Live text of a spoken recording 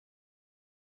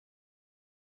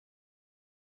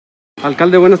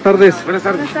Alcalde, buenas tardes. Buenas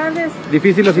tardes. Buenas tardes.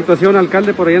 Difícil la situación,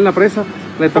 alcalde, por allá en la presa.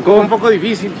 Le tocó Un poco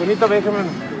difícil, bonita vez, hermano.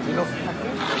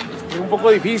 Un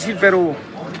poco difícil, pero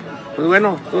pues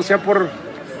bueno, todo sea por,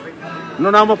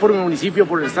 no nada más por mi municipio,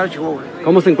 por el estado de Chihuahua.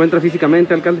 ¿Cómo se encuentra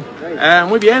físicamente, alcalde?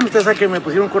 Muy bien, usted sabe que me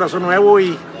pusieron un corazón nuevo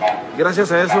y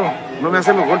gracias a eso no me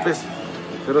hacen los golpes.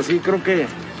 Pero sí creo que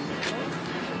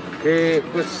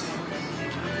pues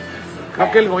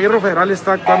creo que el gobierno federal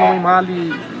está actuando muy mal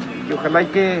y ojalá y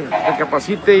que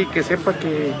recapacite y que sepa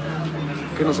que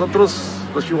nosotros,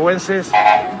 los chihuahuenses,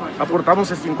 aportamos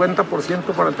el 50%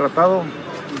 para el tratado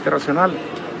internacional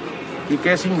y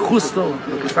que es injusto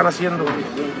lo que están haciendo.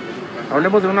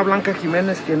 Hablemos de una Blanca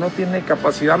Jiménez que no tiene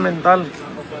capacidad mental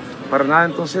para nada,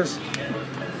 entonces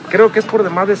creo que es por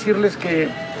demás decirles que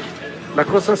las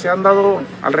cosas se han dado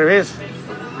al revés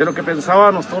de lo que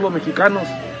pensábamos todos los mexicanos.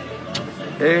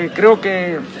 Creo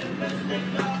que el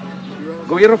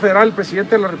gobierno federal, el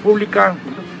presidente de la República,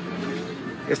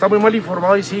 está muy mal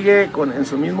informado y sigue en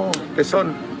su mismo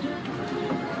pezón.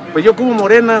 Pues yo como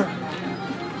Morena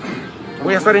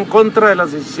voy a estar en contra de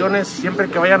las decisiones siempre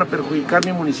que vayan a perjudicar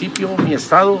mi municipio, mi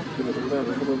estado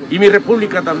y mi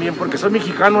república también, porque soy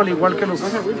mexicano al igual que los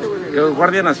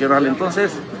Guardia Nacional.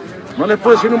 Entonces no les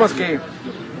puedo decir más que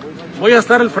voy a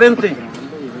estar al frente.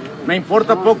 Me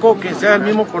importa poco que sea el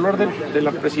mismo color de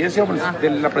la presidencia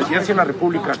de la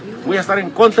República. Voy a estar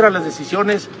en contra de las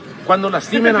decisiones cuando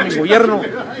lastimen a mi gobierno,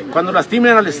 cuando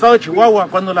lastimen al estado de Chihuahua,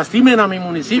 cuando lastimen a mi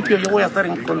municipio. Yo voy a estar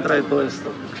en contra de todo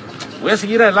esto. Voy a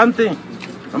seguir adelante.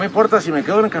 No me importa si me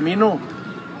quedo en el camino,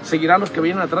 seguirán los que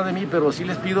vienen atrás de mí, pero sí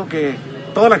les pido que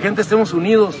toda la gente estemos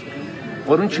unidos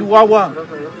por un Chihuahua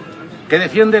que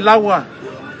defiende el agua,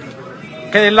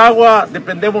 que del agua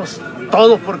dependemos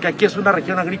todos porque aquí es una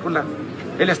región agrícola.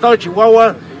 El estado de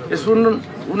Chihuahua es un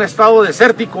estado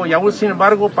desértico y aún sin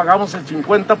embargo pagamos el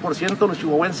 50% los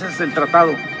chihuahuenses del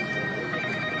tratado.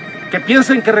 Que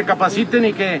piensen, que recapaciten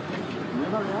y que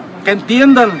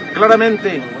entiendan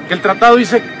claramente que el tratado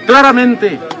dice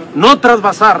claramente no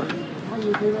trasvasar.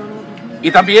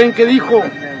 Y también que dijo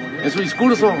en su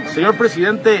discurso, señor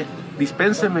presidente,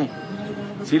 dispénseme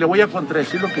si le voy a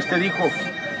contradecir lo que usted dijo,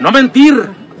 no mentir,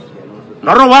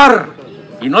 no robar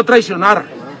y no traicionar.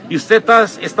 Y usted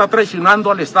está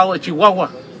traicionando al estado de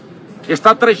Chihuahua,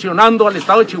 está traicionando al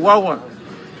estado de Chihuahua,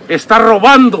 está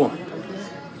robando.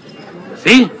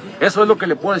 Sí, eso es lo que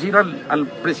le puedo decir al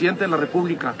presidente de la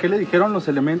República. ¿Qué le dijeron los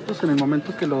elementos en el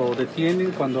momento que lo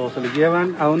detienen, cuando se le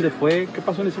llevan? ¿A dónde fue? ¿Qué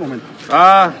pasó en ese momento?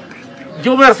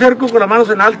 Yo me acerco con las manos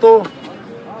en alto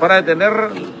para detener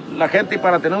la gente y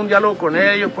para tener un diálogo con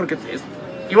ellos, porque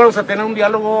íbamos a tener un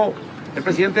diálogo el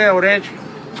presidente de Orech,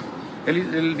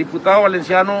 el diputado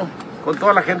valenciano, con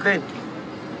toda la gente.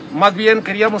 Más bien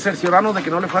queríamos cerciorarnos de que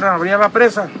no le fueran a abrir la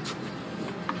presa.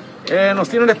 Nos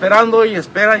tienen esperando y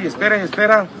espera y espera y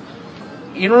espera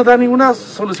y no nos da ninguna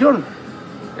solución.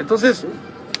 Entonces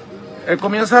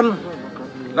comienzan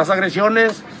las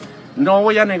agresiones. No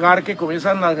voy a negar que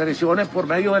comienzan las agresiones por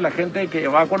medio de la gente que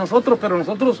va con nosotros, pero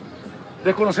nosotros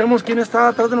desconocemos quién está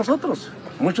atrás de nosotros.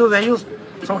 Muchos de ellos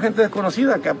son gente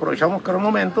desconocida que aprovechamos cada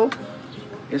momento.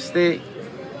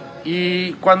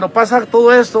 Y cuando pasa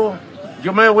todo esto,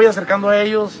 yo me voy acercando a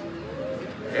ellos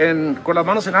con las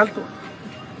manos en alto.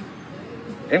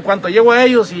 En cuanto llego a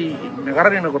ellos y me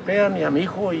agarran y me golpean, y a mi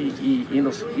hijo, y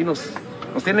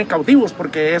nos tienen cautivos,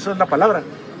 porque eso es la palabra.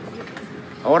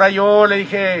 Ahora yo le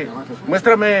dije,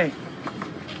 muéstrame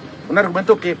un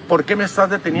argumento que, ¿por qué me estás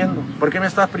deteniendo? ¿Por qué me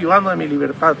estás privando de mi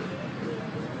libertad?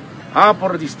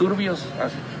 Por disturbios.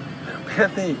 Pero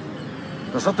espérate,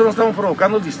 nosotros no estamos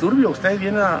provocando el disturbio, ustedes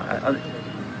vienen a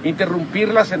interrumpir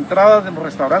las entradas de los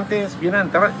restaurantes, vienen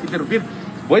a interrumpir.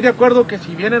 Voy de acuerdo que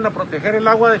si vienen a proteger el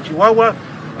agua de Chihuahua,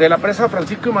 de la presa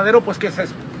Francisco y Madero, pues que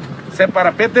se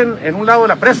parapeten en un lado de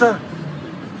la presa,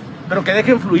 pero que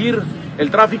dejen fluir el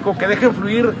tráfico, que dejen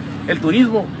fluir el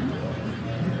turismo.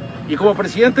 Y como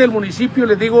presidente del municipio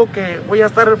les digo que voy a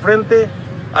estar al frente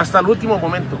hasta el último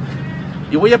momento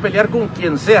y voy a pelear con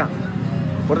quien sea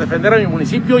por defender a mi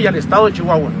municipio y al estado de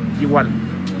Chihuahua igual.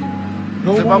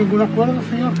 ¿No hubo ningún acuerdo,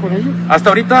 señor, con ellos?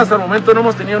 Hasta el momento no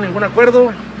hemos tenido ningún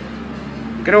acuerdo.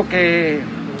 Creo que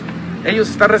ellos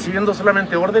están recibiendo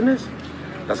solamente órdenes.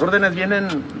 Las órdenes vienen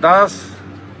dadas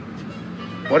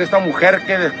por esta mujer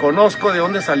que desconozco de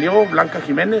dónde salió, Blanca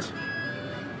Jiménez.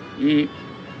 Y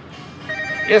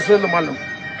eso es lo malo,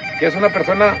 que es una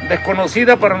persona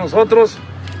desconocida para nosotros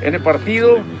en el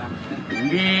partido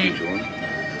y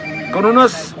con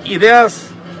unas ideas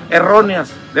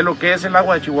erróneas de lo que es el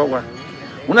agua de Chihuahua.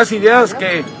 Unas ideas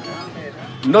que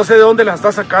no sé de dónde las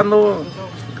está sacando,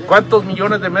 cuántos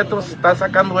millones de metros está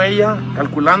sacando ella,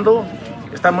 calculando,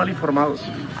 están mal informados.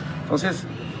 Entonces,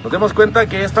 nos demos cuenta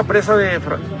que esta presa de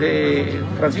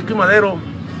Francisco y Madero,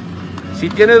 si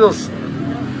tiene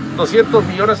 200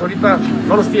 millones ahorita,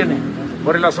 no los tiene,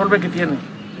 por el asolve que tiene.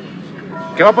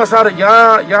 ¿Qué va a pasar?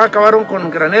 Ya acabaron con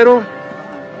Granero,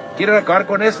 quieren acabar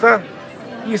con esta,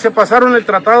 y se pasaron el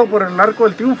tratado por el Arco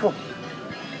del Triunfo.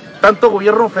 Tanto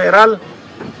gobierno federal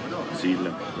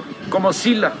como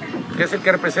Sila, que es el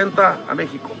que representa a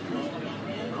México.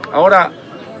 Ahora,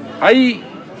 hay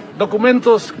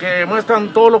documentos que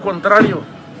muestran todo lo contrario.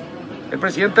 El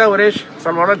presidente de Odebrecht,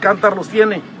 Salvador Alcántara, los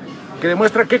tiene, que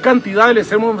demuestra qué cantidad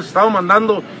les hemos estado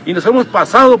mandando y nos hemos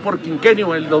pasado por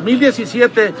quinquenio. En el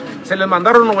 2017 se les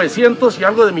mandaron 900 y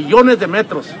algo de millones de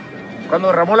metros cuando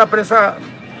derramó la presa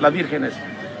Las Vírgenes.